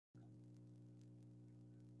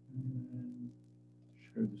And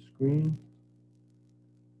share the screen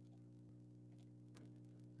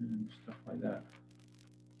and stuff like that.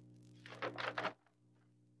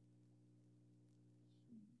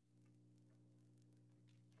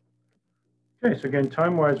 Okay, so again,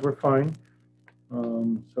 time-wise, we're fine.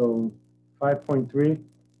 So 5.3,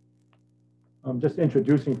 I'm just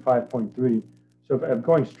introducing 5.3. So if I'm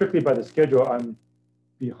going strictly by the schedule, I'm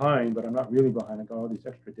behind, but I'm not really behind. I got all these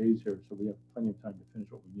extra days here, so we have plenty of time to finish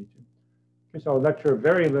what we need to. Okay, so I'll lecture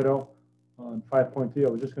very little on 5.3. I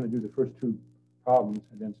was just going to do the first two problems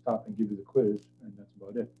and then stop and give you the quiz, and that's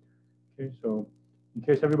about it. Okay, so in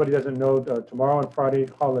case everybody doesn't know, tomorrow and Friday,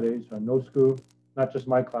 holidays, no school, not just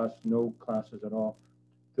my class, no classes at all,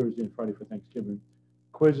 Thursday and Friday for Thanksgiving.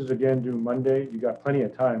 Quizzes again due Monday. You got plenty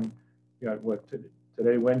of time. You got what,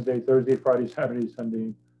 today, Wednesday, Thursday, Friday, Saturday,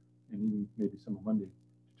 Sunday, and even maybe some on Monday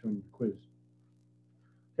to turn the quiz.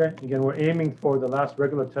 Okay, again, we're aiming for the last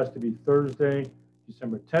regular test to be Thursday,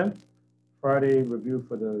 December 10th, Friday review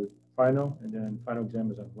for the final, and then final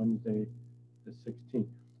exam is on Wednesday, the 16th.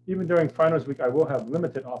 Even during finals week, I will have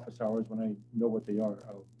limited office hours. When I know what they are,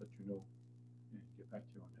 I'll let you know and get back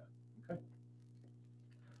to you on that, okay?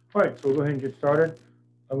 All right, so we'll go ahead and get started.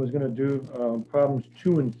 I was going to do problems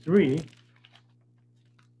 2 and 3,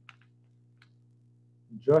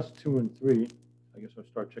 just 2 and 3. I guess I'll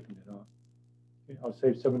start checking it off. Okay, I'll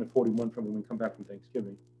save 7 to 41 from when we come back from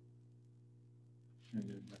Thanksgiving. And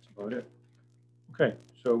then that's about it. Okay,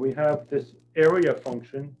 so we have this area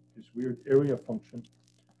function, this weird area function,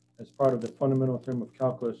 as part of the fundamental theorem of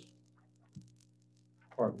calculus,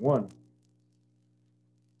 part 1.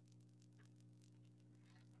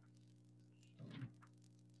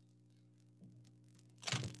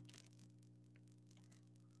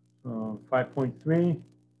 5.3,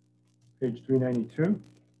 page 392.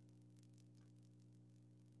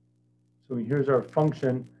 So here's our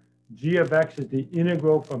function. G of x is the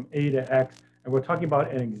integral from a to x, and we're talking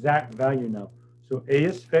about an exact value now. So a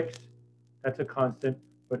is fixed, that's a constant,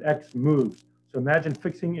 but x moves. So imagine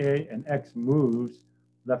fixing a and x moves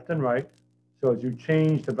left and right. So as you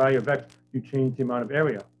change the value of x, you change the amount of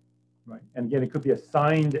area, right? And again, it could be a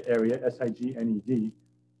signed area, S-I-G-N-E-D.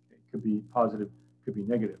 It could be positive, could be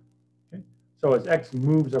negative. Okay? So as x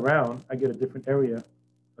moves around, I get a different area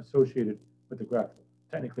associated with the graph,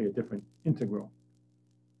 technically a different integral.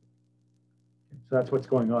 So that's what's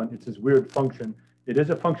going on. It's this weird function. It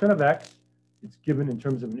is a function of x. It's given in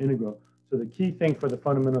terms of an integral. So the key thing for the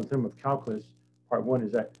fundamental theorem of calculus, part 1,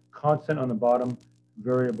 is that constant on the bottom,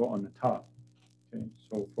 variable on the top. Okay,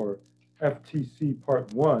 so for FTC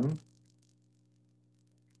part 1, okay,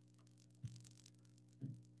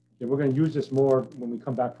 we're going to use this more when we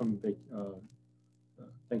come back from the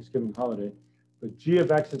Thanksgiving holiday. But g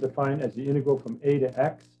of x is defined as the integral from a to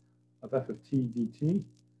x of f of t dt.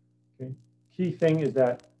 Okay. Key thing is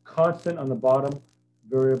that constant on the bottom,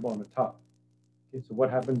 variable on the top. Okay, so what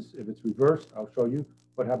happens if it's reversed? I'll show you.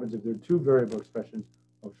 What happens if there are two variable expressions?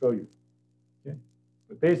 I'll show you. Okay.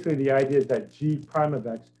 But basically, the idea is that g prime of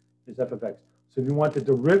x is f of x. So if you want the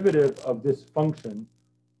derivative of this function,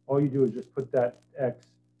 all you do is just put that x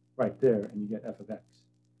right there, and you get f of x.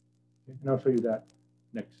 Okay. And I'll show you that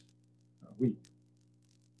next week.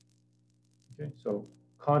 Okay, so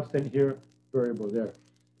constant here, variable there.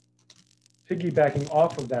 Piggybacking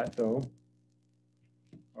off of that, though,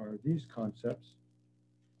 are these concepts.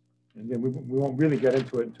 And again, we won't really get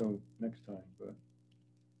into it until next time, but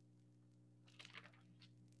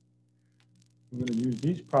we're going to use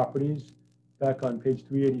these properties back on page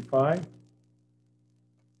 385.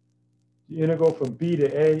 The integral from b to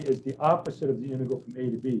a is the opposite of the integral from a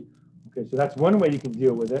to b. Okay, so that's one way you can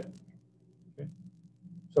deal with it. Okay.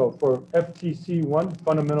 So for FTC1,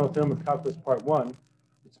 fundamental theorem of calculus part 1,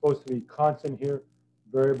 it's supposed to be constant here,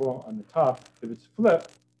 variable on the top. If it's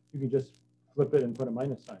flipped, you can just flip it and put a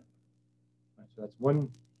minus sign. Right, so that's one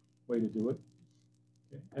way to do it.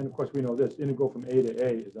 Okay. And of course, we know this, integral from a to a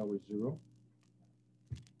is always 0.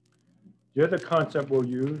 The other concept we'll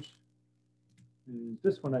use is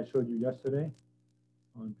this one I showed you yesterday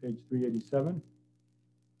on page 387.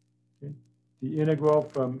 Okay. The integral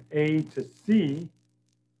from a to c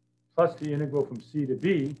plus the integral from c to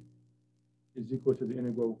b is equal to the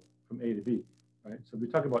integral from a to b, right? So we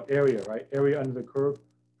talk about area, right? Area under the curve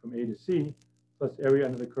from a to c plus area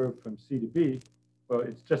under the curve from c to b. Well,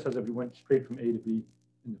 it's just as if we went straight from a to b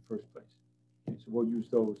in the first place. Okay, so we'll use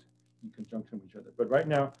those in conjunction with each other. But right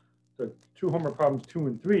now, the two homework problems 2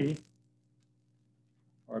 and 3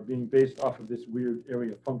 are being based off of this weird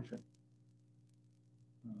area function.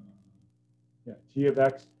 Yeah, g of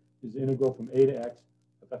x is the integral from a to x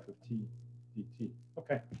of f of t dt.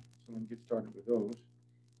 Okay, so let me get started with those.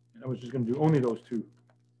 I was just going to do only those two.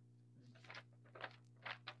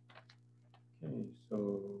 Okay,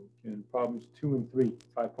 so in problems 2 and 3,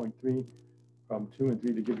 5.3, problem 2 and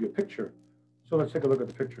 3 to give you a picture. So let's take a look at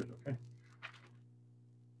the pictures, okay?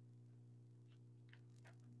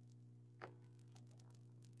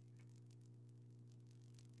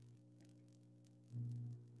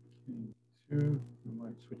 Okay, 2,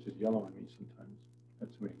 it switches yellow on me sometimes.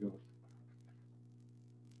 That's the way it goes.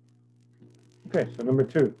 Okay, so number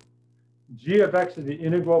 2. G of x is the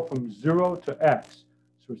integral from 0 to x.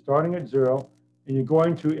 So we're starting at 0, and you're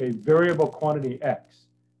going to a variable quantity x.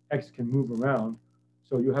 X can move around,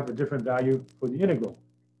 so you have a different value for the integral.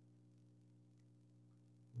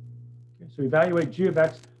 Okay, so evaluate g of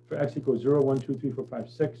x for x equals 0, 1, 2, 3, 4, 5,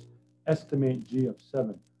 6. Estimate g of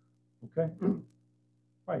 7. Okay?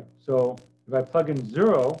 Right, so if I plug in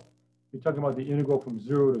 0, you're talking about the integral from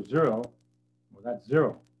 0 to 0. Well, that's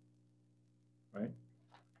 0. Right?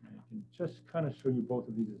 And I can just kind of show you both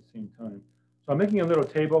of these at the same time. So I'm making a little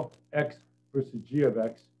table, x versus g of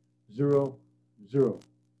x, 0, 0.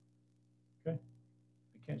 Okay?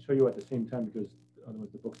 I can't show you at the same time because otherwise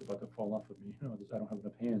the book's about to fall off of me. You know, I don't have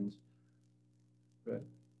enough hands. But,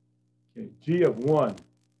 okay, g of 1.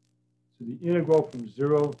 So the integral from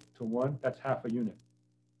 0 to 1, that's half a unit.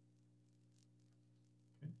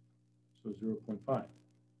 Okay? So 0.5. Okay.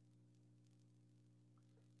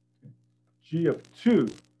 G of 2.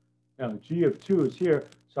 Now, g of 2 is here,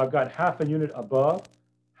 so I've got half a unit above,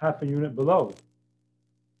 half a unit below.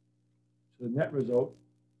 So the net result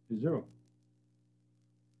is 0.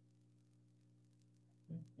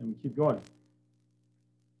 Okay, and we keep going.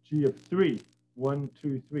 G of 3, 1,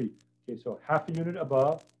 2, 3. Okay, so half a unit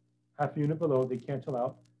above, half a unit below, they cancel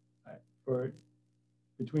out. For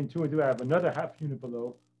between 2 and 3, I have another half unit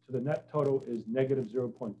below, so the net total is negative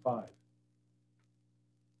 0.5 for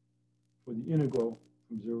the integral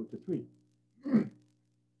from 0 to 3.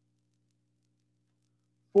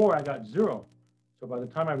 4, I got 0. So by the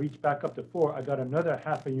time I reach back up to 4, I got another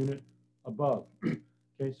half a unit above.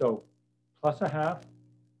 Okay, so plus a half,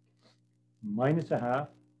 minus a half,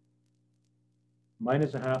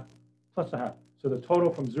 minus a half, plus a half. So the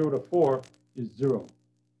total from 0 to 4 is 0.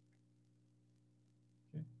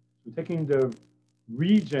 Okay. So taking the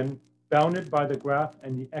region bounded by the graph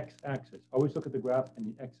and the x-axis. Always look at the graph and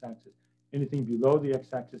the x-axis. Anything below the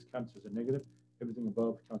x-axis counts as a negative. Everything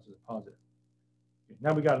above counts as a positive. Okay.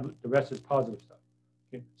 Now we got the rest is positive stuff.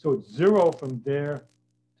 Okay. So it's 0 from there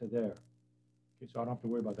to there. Okay. So I don't have to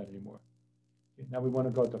worry about that anymore. Okay. Now we want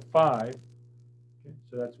to go to 5. Okay.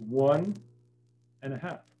 So that's 1 and a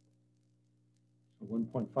half. So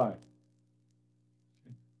 1.5. Okay.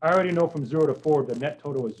 I already know from 0 to 4 the net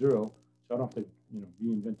total is 0, so I don't have to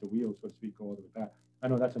reinvent the wheel, so to speak, go all the way back. I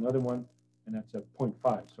know that's another one, and that's a 0.5.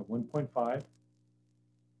 So 1.5. How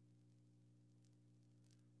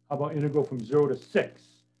about integral from 0 to 6?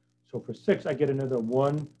 So for 6, I get another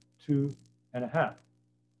 1, 2 and a half.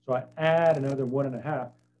 So I add another 1 and a half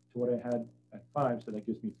to what I had at 5, so that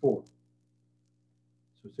gives me 4.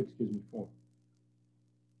 So 6 gives me 4.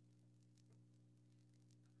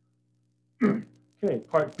 Okay,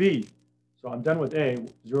 part B. So I'm done with A.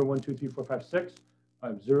 0, 1, 2, 3, 4, 5, 6. I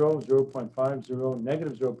have 0, 0.5, 0,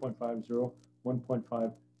 negative 0.5, 0,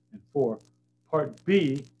 1.5, and 4. Part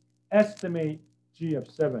B, estimate G of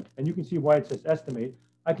 7. And you can see why it says estimate.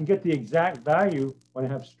 I can get the exact value when I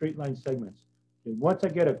have straight line segments. Okay, once I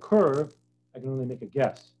get a curve, I can only make a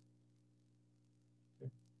guess.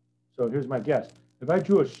 Okay. So here's my guess. If I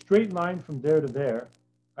drew a straight line from there to there,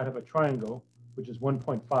 I'd have a triangle, which is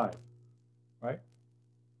 1.5, right?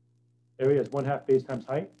 Area is 1/2 base times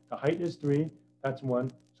height. The height is 3. That's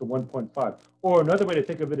 1, so 1.5. Or another way to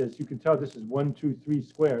think of it is you can tell this is 1, 2, 3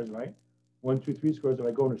 squares, right? 1, 2, 3 squares. If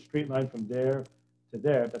I go in a straight line from there to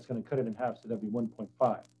there, that's going to cut it in half, so that'd be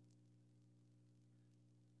 1.5.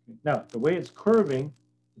 Now, the way it's curving,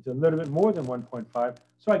 it's a little bit more than 1.5,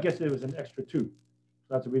 so I guess it was an extra 2. So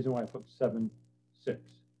that's the reason why I put 7, 6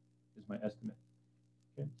 is my estimate.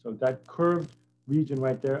 Okay, so that curved region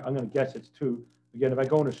right there, I'm going to guess it's 2. Again, if I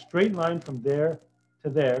go in a straight line from there to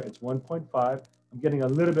there, it's 1.5. I'm getting a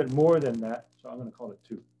little bit more than that, so I'm going to call it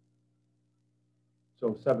 2.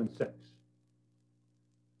 So 7, 6.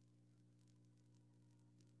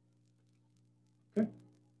 Okay.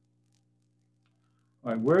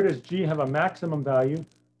 All right, where does G have a maximum value?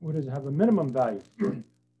 Where does it have a minimum value?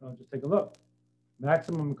 I'll just take a look.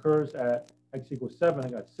 Maximum occurs at x equals 7. I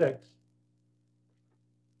got 6.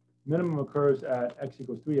 Minimum occurs at x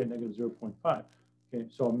equals 3 at negative 0.5. Okay,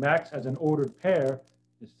 so max as an ordered pair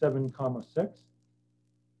is 7, 6.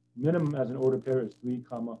 Minimum as an ordered pair is 3,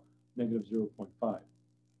 negative 0.5.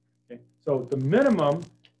 Okay, so the minimum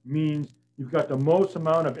means you've got the most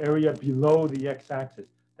amount of area below the x-axis.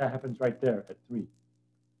 That happens right there at 3,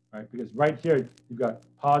 right? Because right here, you've got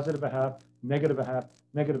positive a half, negative a half,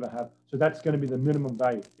 negative a half. So that's going to be the minimum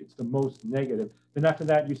value. It's the most negative. Then after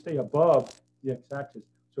that, you stay above the x-axis.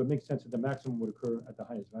 So it makes sense that the maximum would occur at the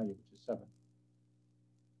highest value, which is 7.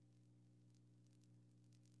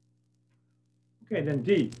 Okay, then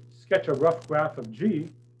D, sketch a rough graph of G.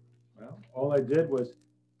 Well, all I did was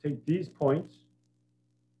take these points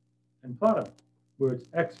and plot them, where it's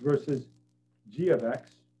x versus g of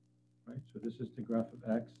x, right? So this is the graph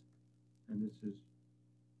of x, and this is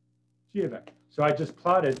g of x. So I just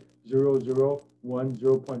plotted 0, 0, 1,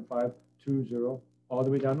 0.5, 2, 0, all the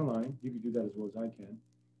way down the line. You can do that as well as I can.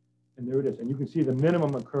 And there it is. And you can see the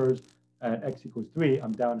minimum occurs at x equals 3.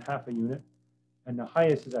 I'm down half a unit. And the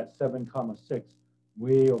highest is at 7, 6,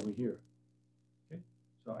 way over here. Okay?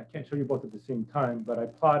 So I can't show you both at the same time, but I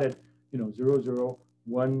plotted, 0, 0,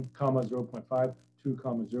 1, 0.5, 2,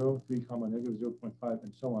 0, 3, negative 0.5,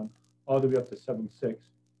 and so on, all the way up to 7, 6.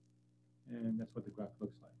 And that's what the graph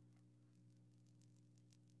looks like.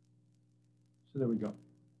 So there we go.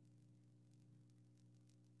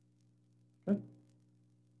 Okay.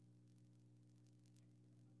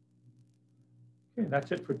 Okay,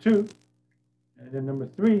 that's it for 2. And then number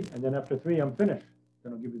 3, and then after 3, I'm finished.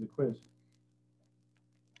 Then I'll give you the quiz.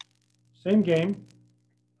 Same game.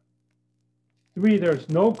 3, there's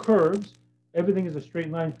no curves. Everything is a straight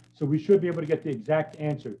line. So we should be able to get the exact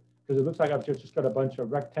answer. Because it looks like I've just got a bunch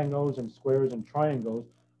of rectangles and squares and triangles.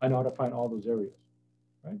 I know how to find all those areas,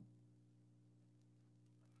 right?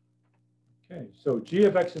 Okay, so g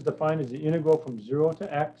of x is defined as the integral from 0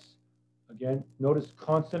 to x. Again, notice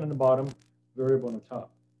constant on the bottom, variable on the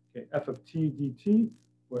top. Okay, f of t dt,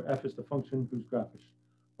 where f is the function whose graph is.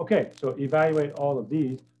 Okay, so evaluate all of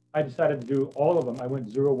these. I decided to do all of them. I went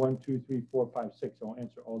 0, 1, 2, 3, 4, 5, 6. So I'll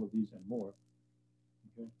answer all of these and more.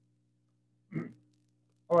 Okay.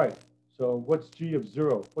 All right, so what's g of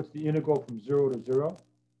 0? What's the integral from 0 to 0?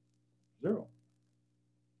 0.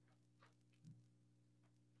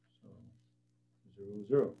 So 0,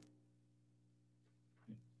 0.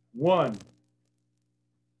 1.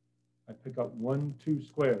 I pick up 1, 2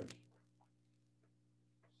 squares.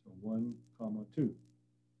 So 1, 2.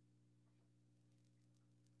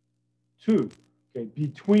 2. Okay,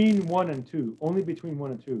 between 1 and 2, only between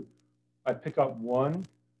 1 and 2, I pick up 1,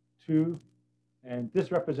 2, and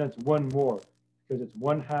this represents 1 more because it's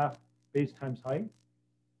 1/2 base times height,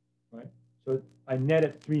 right? So I net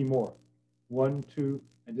it 3 more. 1, 2,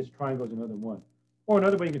 and this triangle is another 1. Or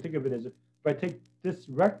another way you can think of it is if I take this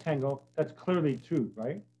rectangle, that's clearly 2,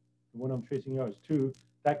 right? The one I'm tracing out is 2.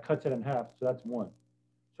 That cuts it in half, so that's 1.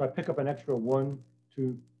 So I pick up an extra 1,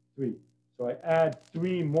 2, 3. So I add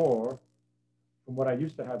 3 more from what I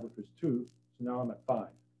used to have, which was 2. So now I'm at 5.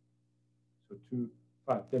 So 2,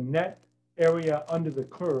 5. The net area under the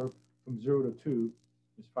curve from 0 to 2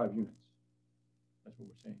 is 5 units. That's what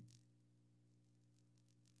we're saying.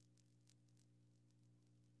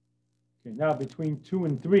 Okay, now between 2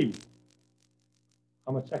 and 3,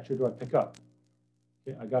 how much extra do I pick up?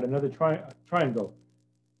 Okay, I got another triangle.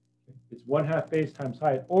 Okay, it's 1/2 base times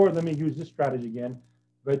height. Or let me use this strategy again.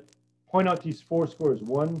 But point out these 4 squares.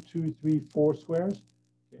 1, 2, 3, 4 squares.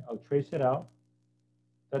 Okay, I'll trace it out.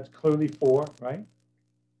 That's clearly 4, right?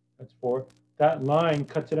 That's 4. That line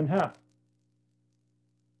cuts it in half,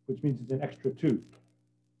 which means it's an extra 2.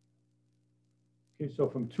 Okay, so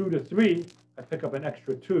from 2 to 3, I pick up an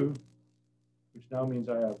extra 2, which now means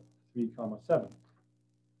I have 3, 7.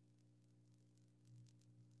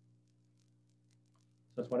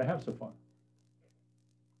 That's what I have so far.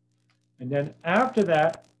 And then after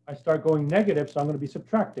that, I start going negative, so I'm going to be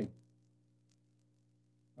subtracting.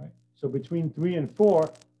 Right? So between 3 and 4,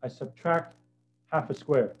 I subtract half a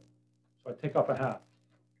square. So I take off a half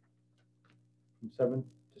from 7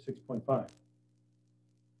 to 6.5.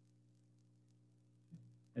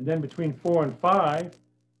 And then between 4 and 5,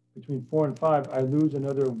 I lose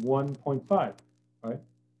another 1.5. Right?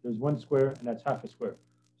 There's 1 square, and that's half a square.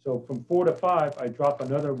 So from 4 to 5, I drop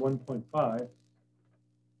another 1.5,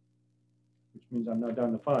 which means I'm now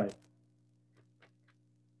down to 5.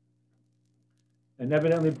 And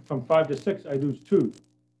evidently, from 5 to 6, I lose 2.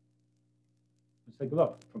 Let's take a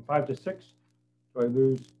look. From 5 to 6, do I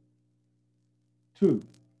lose 2?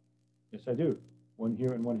 Yes, I do. 1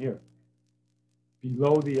 here and 1 here.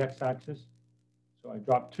 Below the x-axis, so I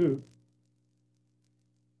drop 2.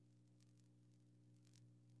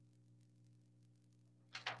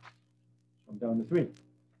 I'm down to 3.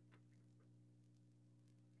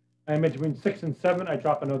 And between 6 and 7, I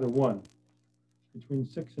drop another 1. Between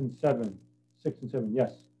 6 and 7,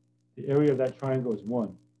 yes. The area of that triangle is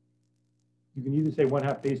 1. You can either say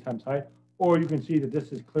 1/2 base times height, or you can see that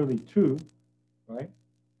this is clearly 2, right?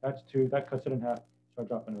 That's 2. That cuts it in half. So I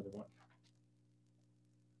drop another 1.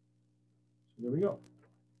 So there we go.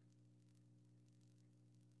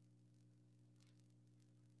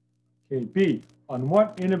 Okay, B. On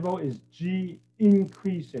what interval is G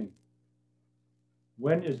increasing?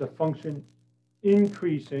 When is the function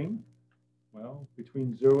increasing? Well,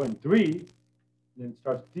 between 0 and 3, then it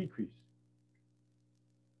starts to decrease.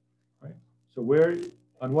 Right? So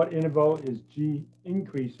on what interval is G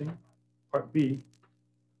increasing? Part B,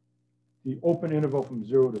 the open interval from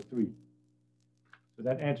 0 to 3. So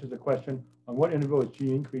that answers the question, on what interval is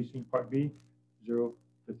G increasing? Part B, 0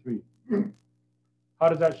 to 3. How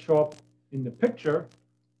does that show up in the picture?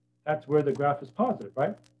 That's where the graph is positive,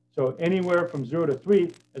 right? So anywhere from 0 to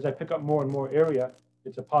 3, as I pick up more and more area,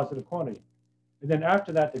 it's a positive quantity. And then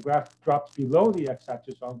after that, the graph drops below the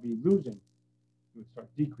x-axis, so I'll be losing. It would start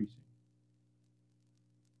decreasing,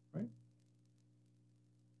 right?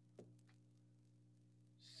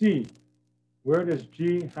 C, where does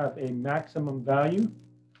G have a maximum value?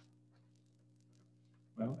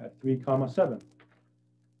 Well, at 3,7. So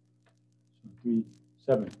 3,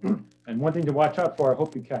 7. And one thing to watch out for, I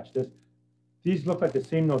hope you catch this. These look like the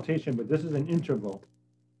same notation, but this is an interval.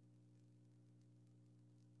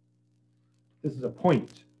 This is a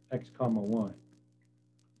point, x comma y.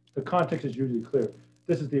 The context is usually clear.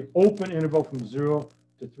 This is the open interval from 0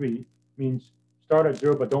 to 3, means start at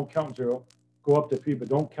 0 but don't count 0, go up to 3 but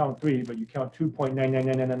don't count 3, but you count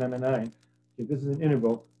 2.999999. Okay, this is an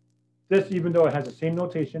interval. This, even though it has the same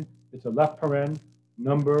notation, it's a left paren,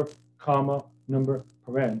 number, comma, number,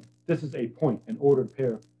 paren. This is a point, an ordered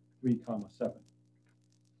pair, 3, 7.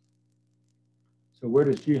 So where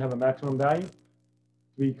does G have a maximum value?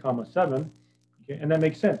 3, 7. Okay, and that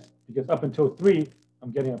makes sense because up until 3,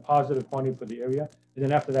 I'm getting a positive quantity for the area, and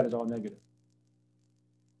then after that is all negative.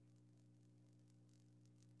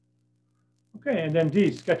 Okay, and then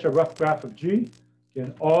D, sketch a rough graph of G.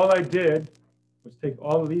 Again, all I did was take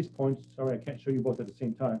all of these points. Sorry, I can't show you both at the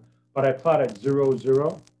same time, but I plotted 0,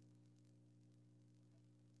 0.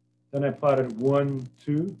 Then I plotted 1,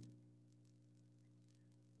 2.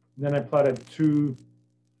 Then I plotted 2,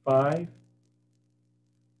 5,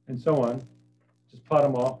 and so on. Just plot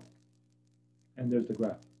them all, and there's the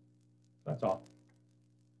graph. That's all.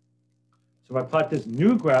 So if I plot this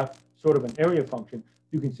new graph, sort of an area function,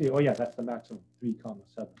 you can see, oh yeah, that's the maximum, 3,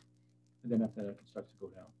 7. And then after that, it starts to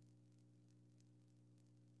go down.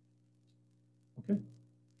 Okay.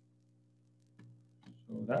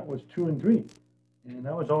 So that was 2 and 3. And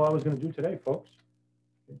that was all I was going to do today, folks.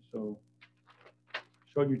 Okay, so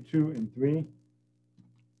showed you 2 and 3.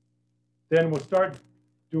 Then we'll start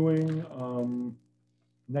doing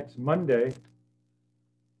next Monday.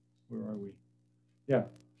 Where are we? Yeah,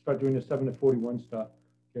 start doing the 7 to 41 stuff.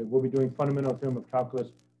 Okay, we'll be doing fundamental theorem of calculus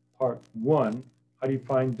part 1. How do you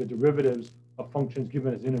find the derivatives of functions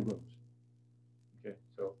given as integrals? Okay,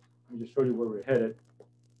 so let me just show you where we're headed.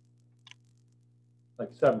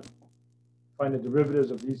 Like 7. Find the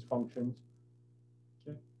derivatives of these functions.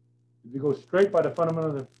 Okay. If you go straight by the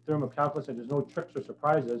fundamental theorem of calculus and there's no tricks or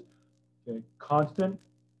surprises, okay, constant,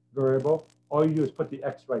 variable, all you do is put the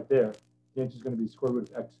x right there. The answer is going to be square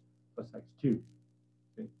root of x plus x cubed.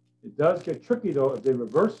 Okay. It does get tricky though if they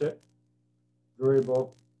reverse it,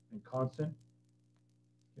 variable and constant.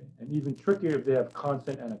 Okay. And even trickier if they have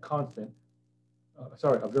constant and a constant.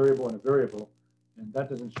 Sorry, a variable and a variable. And that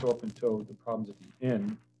doesn't show up until the problems at the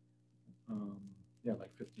end. Yeah,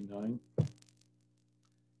 like 59.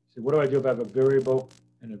 So what do I do if I have a variable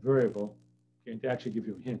and a variable? Okay, to actually give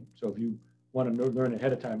you a hint. So if you want to learn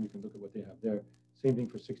ahead of time, you can look at what they have there. Same thing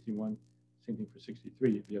for 61, same thing for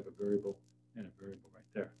 63 if you have a variable and a variable right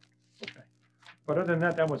there. Okay. But other than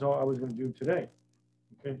that, that was all I was going to do today.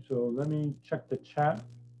 Okay, so let me check the chat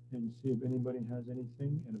and see if anybody has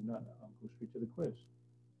anything. And if not, I'll go straight to the quiz.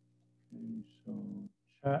 Okay, so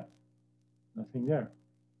chat, nothing there.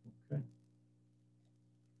 Okay.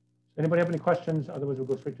 Anybody have any questions? Otherwise, we'll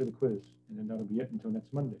go straight to the quiz. And then that'll be it until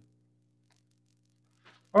next Monday.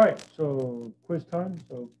 All right, so quiz time.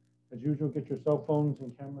 So as usual, get your cell phones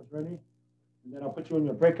and cameras ready. And then I'll put you in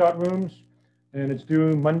your breakout rooms. And it's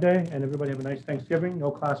due Monday. And everybody have a nice Thanksgiving. No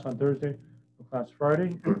class on Thursday, no class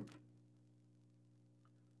Friday. All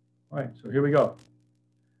right, so here we go.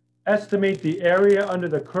 Estimate the area under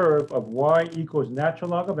the curve of y equals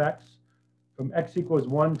natural log of x from x equals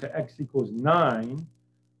 1 to x equals 9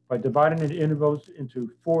 by dividing the intervals into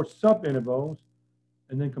 4 subintervals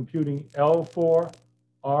and then computing L4,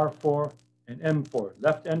 R4, and M4,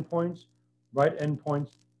 left endpoints, right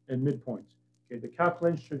endpoints, and midpoints. Okay, the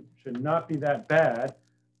calculation should not be that bad.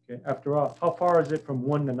 Okay, after all, how far is it from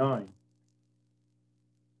 1 to 9?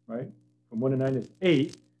 Right? From 1 to 9 is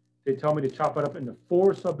 8. They tell me to chop it up into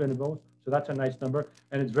 4 subintervals, so that's a nice number,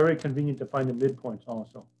 and it's very convenient to find the midpoints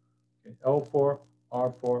also. Okay, L4,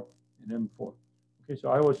 R4, and M4. Okay, so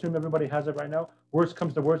I will assume everybody has it right now. Worst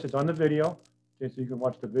comes to worst, it's on the video. Okay, so you can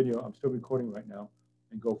watch the video. I'm still recording right now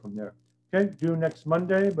and go from there. Okay, due next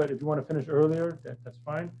Monday, but if you want to finish earlier, that's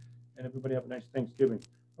fine. And everybody have a nice Thanksgiving.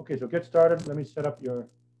 Okay, so get started. Let me set up your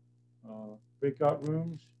breakout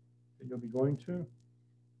rooms that you'll be going to.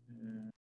 And